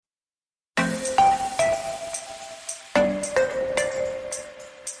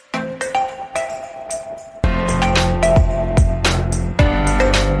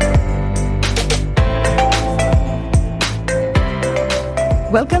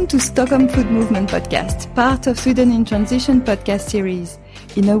Welcome to Stockholm Food Movement Podcast, part of Sweden in Transition podcast series.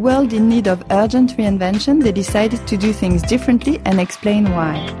 In a world in need of urgent reinvention, they decided to do things differently and explain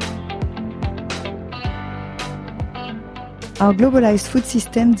why. Our globalized food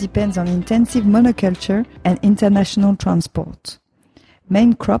system depends on intensive monoculture and international transport.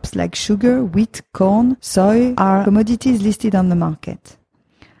 Main crops like sugar, wheat, corn, soy are commodities listed on the market.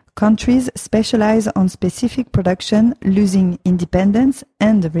 Countries specialize on specific production, losing independence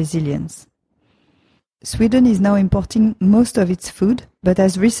and resilience. Sweden is now importing most of its food, but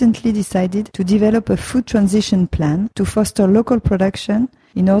has recently decided to develop a food transition plan to foster local production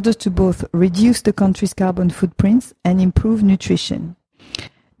in order to both reduce the country's carbon footprints and improve nutrition.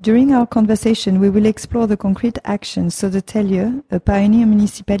 During our conversation, we will explore the concrete actions Södertälje, a pioneer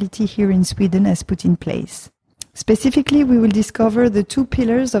municipality here in Sweden, has put in place. Specifically, we will discover the two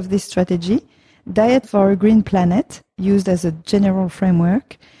pillars of this strategy: Diet for a Green Planet, used as a general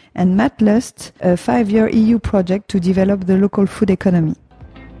framework, and Matlust, a 5-year EU project to develop the local food economy.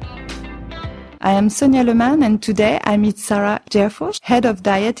 I am Sonia Lehmann, and today I meet Sarah Gerfors, Head of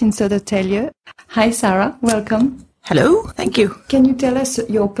Diet in Södertälje. Hi Sarah, welcome. Hello, thank you. Can you tell us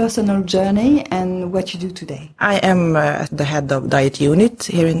your personal journey and what you do today? I am the head of diet unit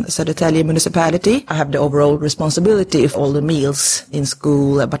here in Södertälje municipality. I have the overall responsibility of all the meals in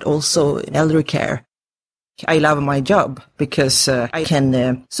school, but also in elderly care. I love my job because I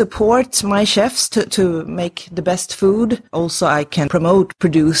can support my chefs to make the best food. Also, I can promote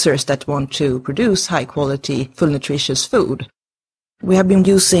producers that want to produce high quality, full nutritious food. We have been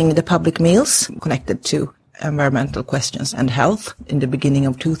using the public meals connected to environmental questions and health in the beginning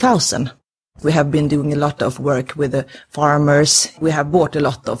of 2000. We have been doing a lot of work with the farmers. We have bought a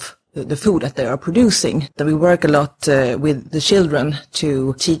lot of the food that they are producing. Then we work a lot with the children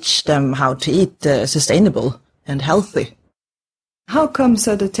to teach them how to eat sustainable and healthy. How come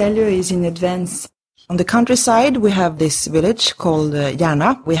Södertälje is in advance? On the countryside, we have this village called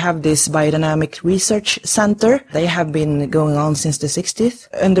Järna. We have this biodynamic research center. They have been going on since the 60s.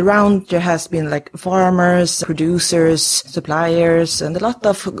 And around there has been like farmers, producers, suppliers, and a lot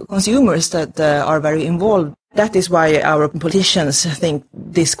of consumers that are very involved. That is why our politicians think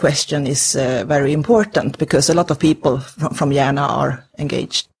this question is very important, because a lot of people from Järna are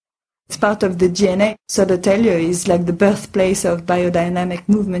engaged. It's part of the DNA. Södertälje is like the birthplace of biodynamic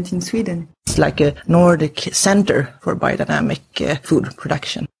movement in Sweden. It's like a Nordic center for biodynamic food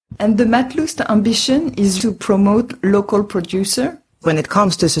production. And the Matlust ambition is to promote local producer. When it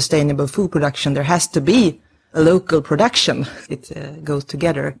comes to sustainable food production, there has to be a local production. It goes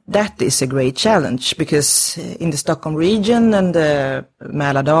together. That is a great challenge because in the Stockholm region and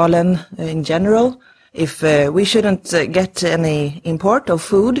Mälardalen in general, if we shouldn't get any import of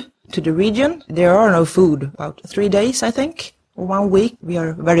food to the region, there are no food about 3 days, I think. 1 week, we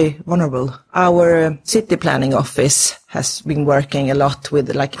are very vulnerable. Our city planning office has been working a lot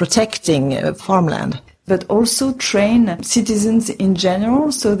with protecting farmland. But also train citizens in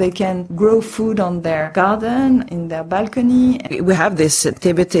general so they can grow food on their garden, in their balcony. We have these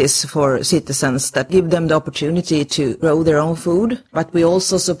activities for citizens that give them the opportunity to grow their own food. But we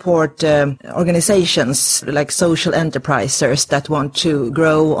also support organizations like social enterprises that want to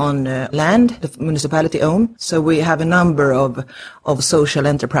grow on land the municipality owns. So we have a number of social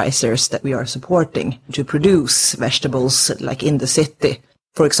enterprises that we are supporting to produce vegetables like in the city.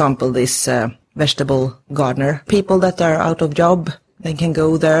 For example, this vegetable gardener. People that are out of job, they can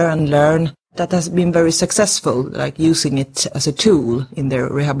go there and learn. That has been very successful, like using it as a tool in their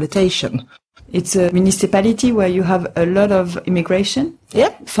rehabilitation. It's a municipality where you have a lot of immigration.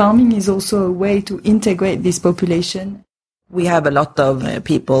 Yeah. Farming is also a way to integrate this population. We have a lot of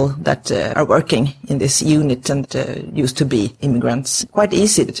people that are working in this unit and used to be immigrants. Quite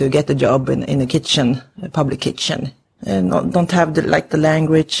easy to get a job in a kitchen, a public kitchen. And don't have the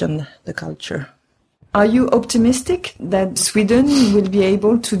language and the culture. Are you optimistic that Sweden will be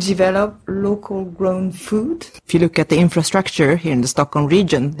able to develop local grown food? If you look at the infrastructure here in the Stockholm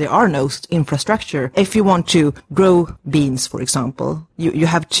region, there are no infrastructure. If you want to grow beans, for example, you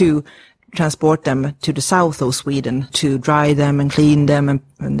have to transport them to the south of Sweden to dry them and clean them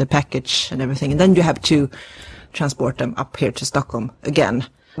and the package and everything. And then you have to transport them up here to Stockholm again.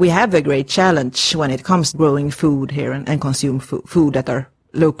 We have a great challenge when it comes to growing food here and consume food that are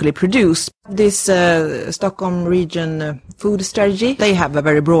locally produced. This Stockholm region food strategy, they have a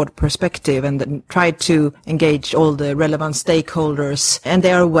very broad perspective and try to engage all the relevant stakeholders. And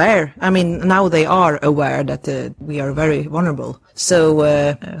they are aware, now they are aware that we are very vulnerable. So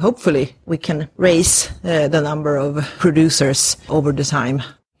hopefully we can raise the number of producers over the time.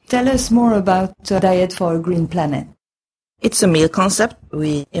 Tell us more about Diet for a Green Planet. It's a meal concept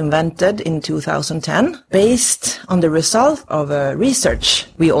we invented in 2010 based on the result of research.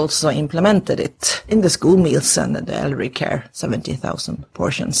 We also implemented it in the school meals and the elderly care, 70,000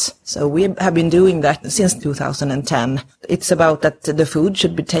 portions. So we have been doing that since 2010. It's about that the food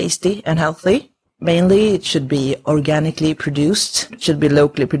should be tasty and healthy. Mainly it should be organically produced, it should be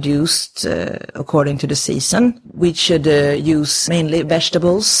locally produced according to the season. We should use mainly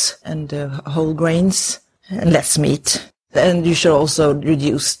vegetables and whole grains and less meat. And you should also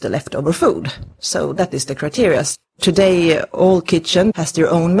reduce the leftover food. So that is the criteria. Today, all kitchen has their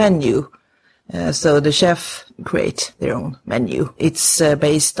own menu. So the chef create their own menu. It's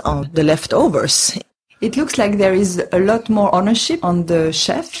based on the leftovers. It looks like there is a lot more ownership on the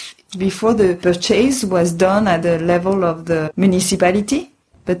chef. Before, the purchase was done at the level of the municipality.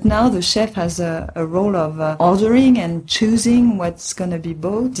 But now the chef has a role of ordering and choosing what's going to be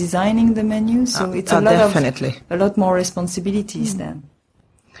bought, designing the menu. So it's a lot more responsibilities then.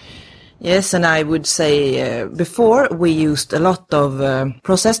 Yes, and I would say before we used a lot of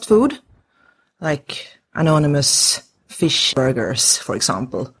processed food, like anonymous fish burgers, for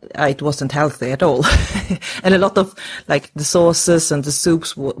example. It wasn't healthy at all. And a lot of like the sauces and the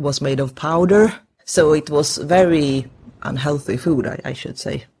soups was made of powder. So it was very unhealthy food, I should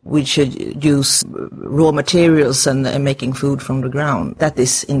say. We should use raw materials and making food from the ground. That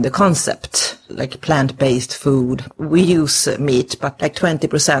is in the concept, like plant-based food. We use meat, but like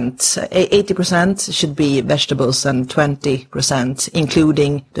 20%, 80% should be vegetables and 20%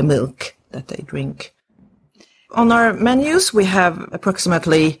 including the milk that they drink. On our menus, we have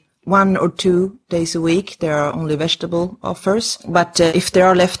approximately 1 or 2 days a week. There are only vegetable offers. But if there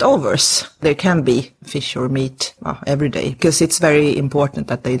are leftovers, there can be fish or meat every day, because it's very important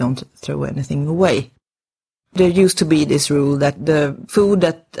that they don't throw anything away. There used to be this rule that the food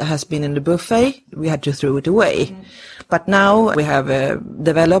that has been in the buffet, we had to throw it away. Mm. But now we have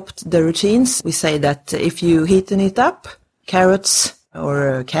developed the routines. We say that if you heaten it up, carrots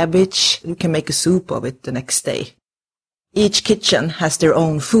or cabbage, you can make a soup of it the next day. Each kitchen has their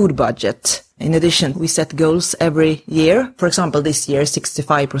own food budget. In addition, we set goals every year. For example, this year,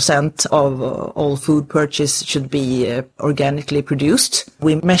 65% of all food purchase should be organically produced.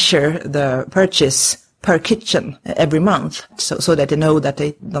 We measure the purchase per kitchen every month, so that they know that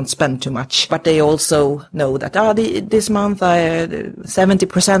they don't spend too much. But they also know that this month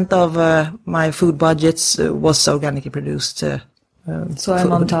 70% of my food budgets was organically produced. So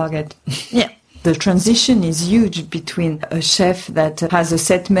I'm on target. Yeah. The transition is huge between a chef that has a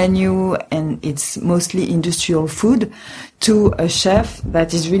set menu and it's mostly industrial food to a chef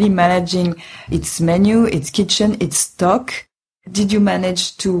that is really managing its menu, its kitchen, its stock. Did you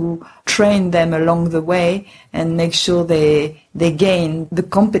manage to train them along the way and make sure they gain the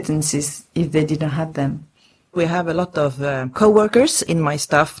competencies if they didn't have them? We have a lot of co-workers in my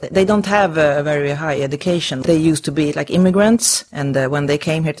staff. They don't have a very high education. They used to be like immigrants, and when they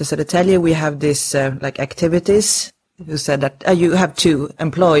came here to Södertälje, we have this like activities. You said that you have to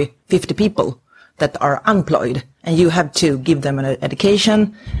employ 50 people that are unemployed, and you have to give them an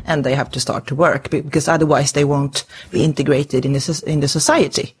education, and they have to start to work, because otherwise they won't be integrated in the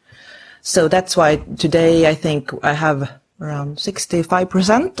society. So that's why today I think I have around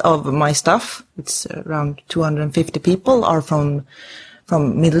 65% of my staff, it's around 250 people, are from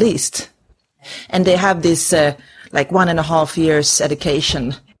Middle East. And they have this like 1.5 years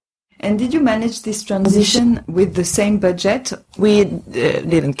education. And did you manage this transition with the same budget? We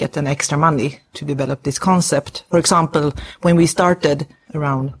didn't get an extra money to develop this concept. For example, when we started,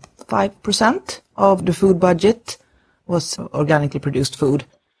 around 5% of the food budget was organically produced food.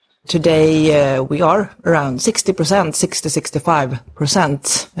 Today we are around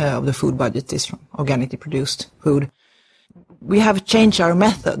 60-65% of the food budget is from organically produced food. We have changed our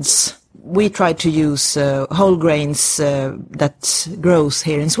methods. We try to use whole grains that grows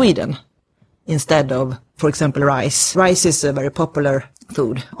here in Sweden instead of, for example, rice. Rice is a very popular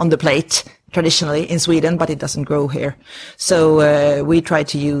food on the plate traditionally in Sweden, but it doesn't grow here. So we try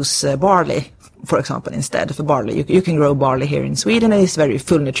to use barley, for example, instead of barley. You can grow barley here in Sweden, and it's very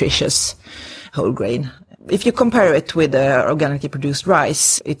full, nutritious whole grain. If you compare it with organically produced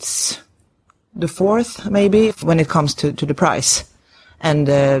rice, it's the fourth, maybe, when it comes to the price. And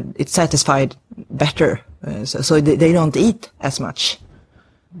it's satisfied better, so they don't eat as much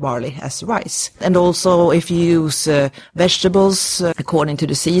barley as rice. And also, if you use vegetables according to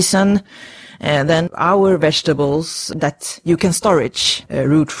the season, And then our vegetables that you can storage,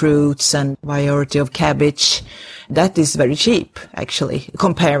 root fruits and variety of cabbage, that is very cheap, actually,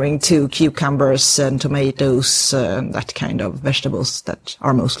 comparing to cucumbers and tomatoes, that kind of vegetables that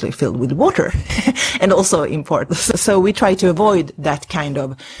are mostly filled with water and also imported. So we try to avoid that kind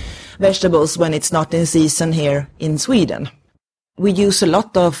of vegetables when it's not in season here in Sweden. We use a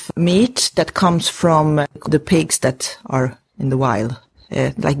lot of meat that comes from the pigs that are in the wild,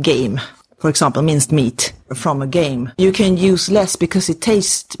 like game. For example, minced meat from a game. You can use less because it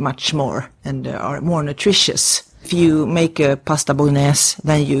tastes much more and are more nutritious. If you make a pasta bolognese,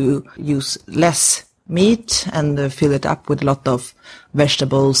 then you use less meat and fill it up with a lot of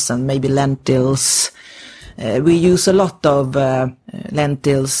vegetables and maybe lentils. We use a lot of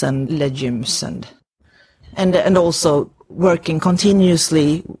lentils and legumes and also working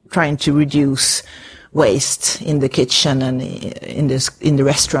continuously trying to reduce waste in the kitchen and in the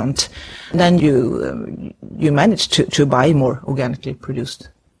restaurant. Then you manage to buy more organically produced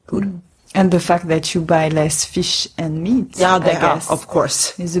food. Mm. And the fact that you buy less fish and meat, I guess, of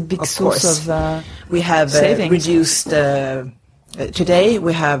course, is a big source of we have savings. Reduced. Today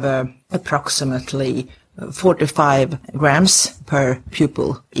we have approximately 45 grams per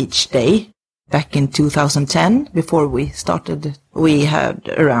pupil each day. Back in 2010, before we started, we had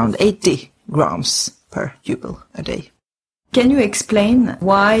around 80 grams per pupil a day. Can you explain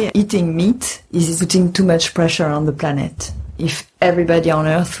why eating meat is putting too much pressure on the planet? If everybody on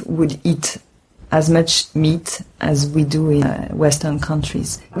Earth would eat as much meat as we do in Western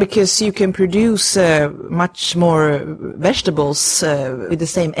countries. Because you can produce much more vegetables with the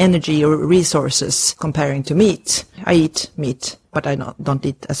same energy or resources comparing to meat. I eat meat, but I don't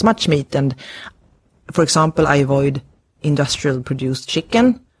eat as much meat. And for example, I avoid industrial produced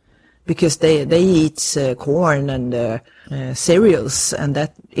chicken because they eat corn and cereals, and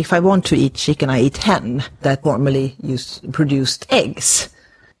that if I want to eat chicken, I eat hen that formerly produced eggs.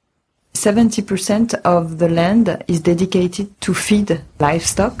 70% of the land is dedicated to feed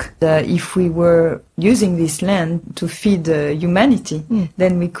livestock. If we were using this land to feed humanity,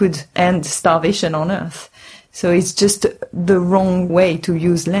 then we could end starvation on Earth. So it's just the wrong way to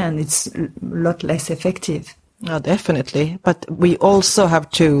use land. It's a lot less effective. Oh, definitely. But we also have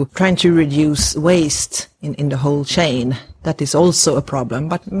to try to reduce waste in the whole chain. That is also a problem.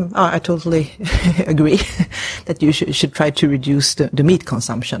 But I totally agree that you should try to reduce the meat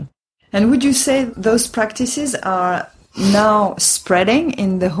consumption. And would you say those practices are now spreading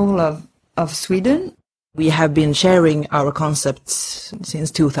in the whole of Sweden? We have been sharing our concepts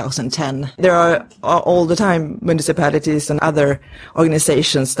since 2010. There are all the time municipalities and other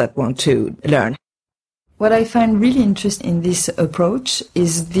organizations that want to learn. What I find really interesting in this approach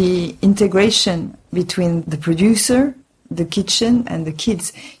is the integration between the producer, the kitchen, and the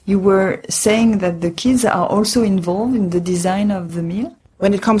kids. You were saying that the kids are also involved in the design of the meal?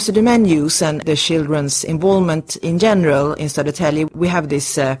 When it comes to the menus and the children's involvement in general in Södertälje, we have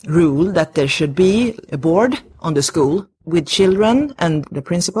this rule that there should be a board on the school with children and the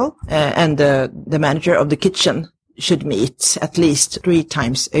principal and the manager of the kitchen should meet at least 3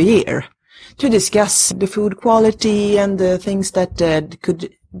 times a year to discuss the food quality and the things that could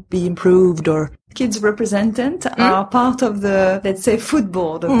be improved. Or kids representatives are part of the, let's say, food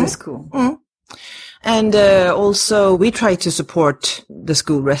board of the school. And also we try to support the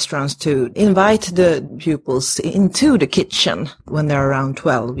school restaurants to invite the pupils into the kitchen when they're around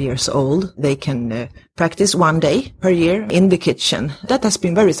 12 years old. They can practice 1 day per year in the kitchen. That has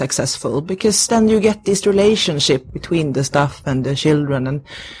been very successful because then you get this relationship between the staff and the children.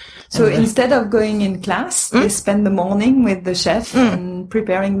 So instead of going in class, they spend the morning with the chef and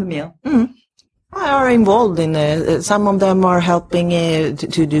preparing the meal. Are involved in some of them are helping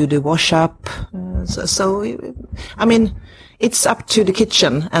to do the wash up. So I mean, it's up to the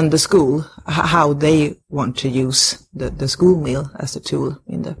kitchen and the school how they want to use the school meal as a tool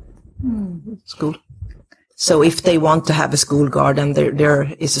in the school. So if they want to have a school garden,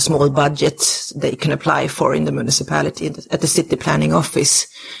 there is a small budget they can apply for in the municipality at the city planning office,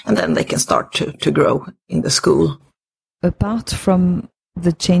 and then they can start to grow in the school. Apart from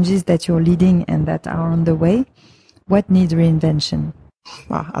the changes that you're leading and that are on the way, what needs reinvention?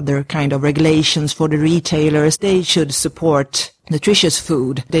 Other kind of regulations for the retailers. They should support nutritious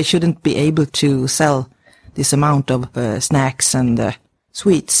food. They shouldn't be able to sell this amount of snacks and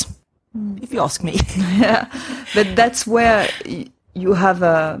sweets, if you ask me. Yeah, but that's where you have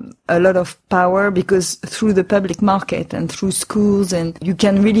a lot of power, because through the public market and through schools, and you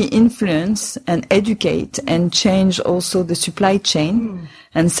can really influence and educate and change also the supply chain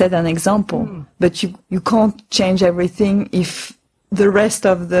and set an example. But you can't change everything if the rest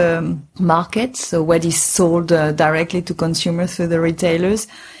of the market, so what is sold directly to consumers through the retailers,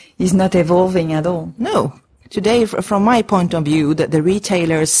 is not evolving at all. No. Today, from my point of view, that the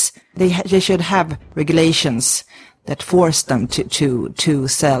retailers, they should have regulations that force them to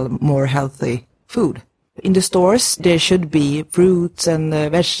sell more healthy food. In the stores, there should be fruits and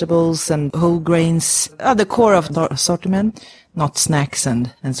vegetables and whole grains at the core of the assortment, not snacks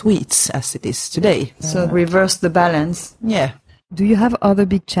and sweets as it is today. So reverse the balance. Yeah. Do you have other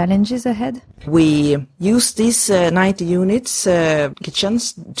big challenges ahead? We use these 90 units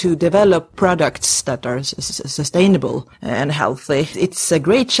kitchens to develop products that are sustainable and healthy. It's a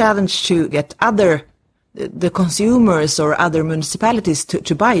great challenge to get the consumers or other municipalities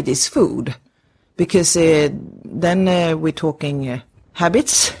to buy this food, because then we're talking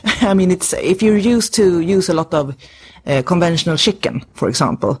habits. I mean, if you're used to use a lot of conventional chicken, for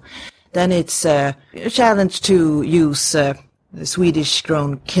example, then it's a challenge to use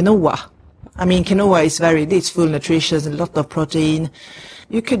Swedish-grown quinoa. I mean, quinoa is it's full nutritious and a lot of protein.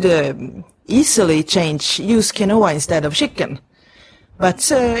 You could easily use quinoa instead of chicken. But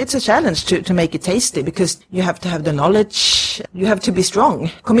it's a challenge to make it tasty, because you have to have the knowledge, you have to be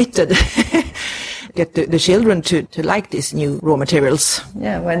strong, committed, get the children to like these new raw materials.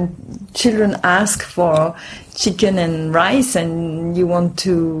 Yeah, when children ask for chicken and rice and you want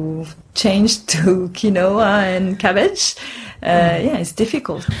to change to quinoa and cabbage, it's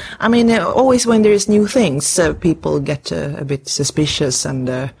difficult. I mean, always when there is new things, people get a bit suspicious, and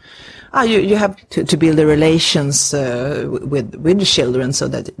you have to build the relations with the children so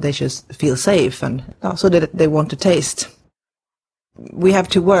that they should feel safe and so that they want to taste. We have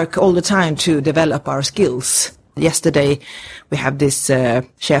to work all the time to develop our skills. Yesterday, we have these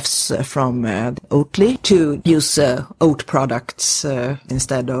chefs from Oatly to use oat products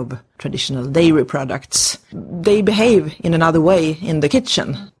instead of traditional dairy products. They behave in another way in the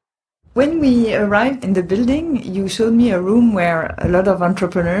kitchen. When we arrived in the building, you showed me a room where a lot of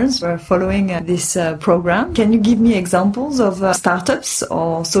entrepreneurs were following this program. Can you give me examples of startups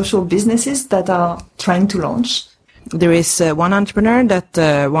or social businesses that are trying to launch? There is one entrepreneur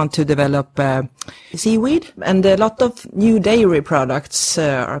that wants to develop seaweed, and a lot of new dairy products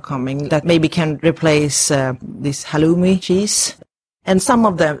are coming that maybe can replace this halloumi cheese. And some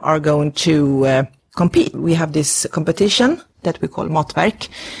of them are going to compete. We have this competition that we call Matverk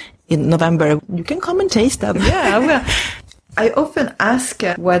in November. You can come and taste them. Yeah, well, I often ask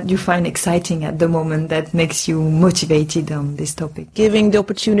what you find exciting at the moment that makes you motivated on this topic. Giving the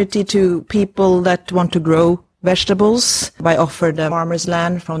opportunity to people that want to grow vegetables by offering them farmers'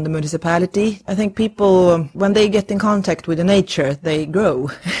 land from the municipality. I think people, when they get in contact with the nature, they grow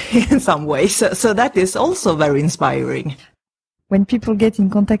in some way. So that is also very inspiring. When people get in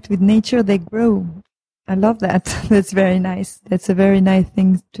contact with nature, they grow. I love that. That's very nice. That's a very nice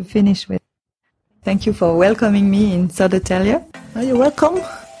thing to finish with. Thank you for welcoming me in Södertälje. Oh, you're welcome.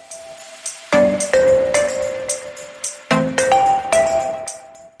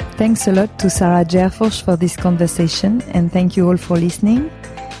 Thanks a lot to Sarah Gerfors for this conversation, and thank you all for listening.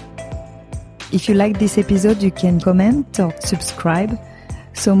 If you like this episode, you can comment or subscribe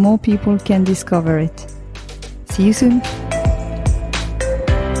so more people can discover it. See you soon.